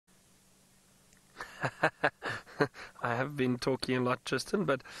I have been talking a lot, Tristan,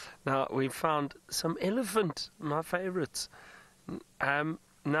 but now we found some elephant, my favorites.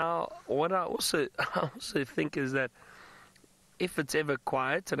 Now, what I also think is that if it's ever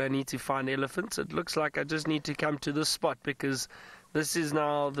quiet and I need to find elephants, it looks like I just need to come to this spot, because this is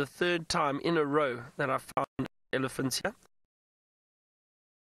now the third time in a row that I found elephants here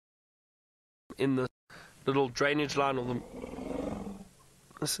in the little drainage line.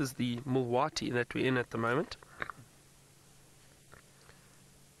 This is the Mulwati that we're in at the moment.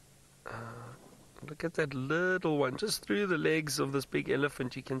 Look at that little one, just through the legs of this big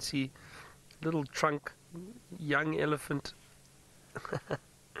elephant. You can see little trunk, young elephant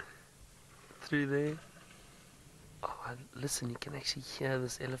through there. Oh, listen, you can actually hear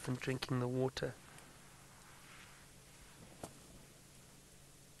this elephant drinking the water.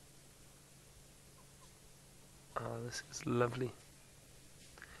 Oh, this is lovely.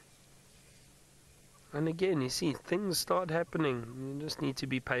 And again, you see, things start happening. You just need to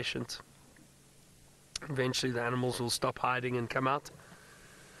be patient. Eventually the animals will stop hiding and come out.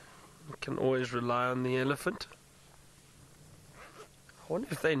 You can always rely on the elephant. I wonder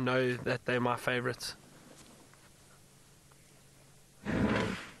if they know that they're my favorites.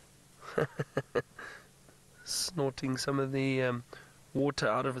 Snorting some of the water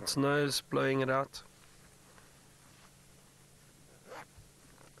out of its nose, blowing it out.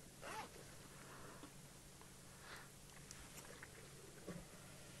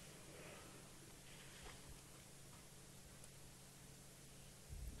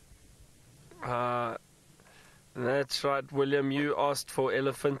 That's right, William, you asked for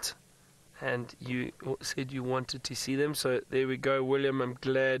elephant and you said you wanted to see them, so there we go, William. I'm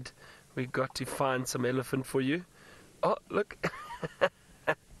glad we got to find some elephant for you. Oh, look.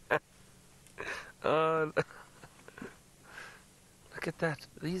 Look at that.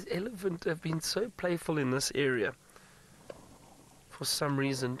 These elephants have been so playful in this area for some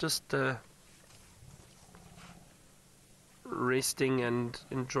reason, just resting and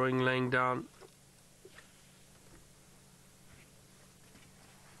enjoying laying down.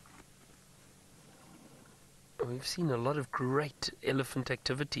 We've seen a lot of great elephant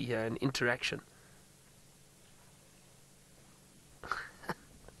activity here and interaction.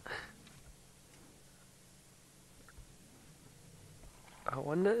 I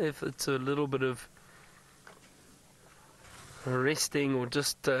wonder if it's a little bit of resting or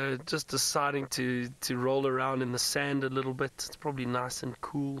just deciding to roll around in the sand a little bit. It's probably nice and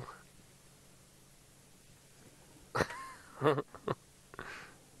cool.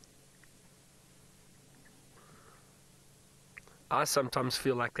 I sometimes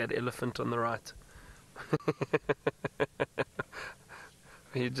feel like that elephant on the right.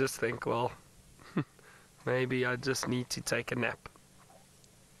 You just think, well, maybe I just need to take a nap.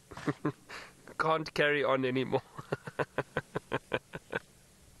 Can't carry on anymore.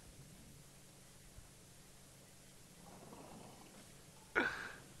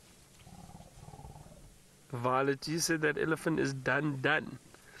 Violet, you said that elephant is done.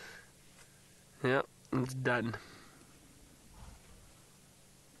 Yeah, it's done.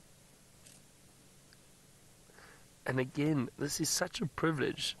 And again, this is such a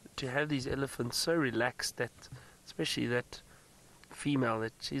privilege to have these elephants so relaxed, that, especially that female,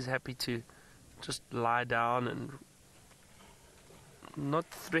 that she's happy to just lie down and not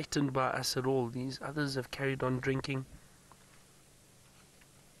threatened by us at all. These others have carried on drinking.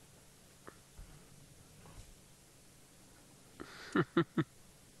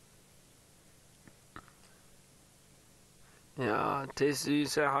 Yeah, Tess, you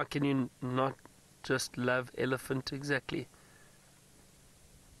say, how can you not just love elephant? Exactly.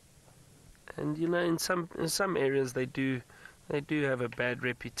 And you know, in some areas they do have a bad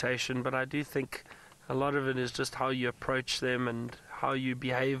reputation, but I do think a lot of it is just how you approach them and how you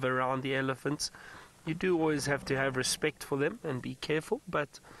behave around the elephants. You do always have to have respect for them and be careful,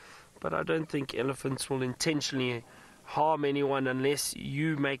 but I don't think elephants will intentionally harm anyone unless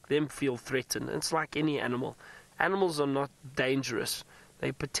you make them feel threatened. It's like any animal. Animals are not dangerous.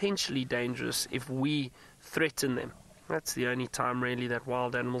 They're potentially dangerous if we threaten them. That's the only time really that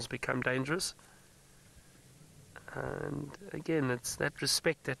wild animals become dangerous. And again, it's that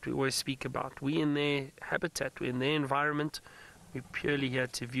respect that we always speak about. We're in their habitat, we're in their environment. We're purely here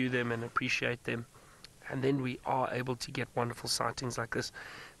to view them and appreciate them. And then we are able to get wonderful sightings like this.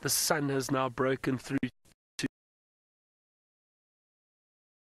 The sun has now broken through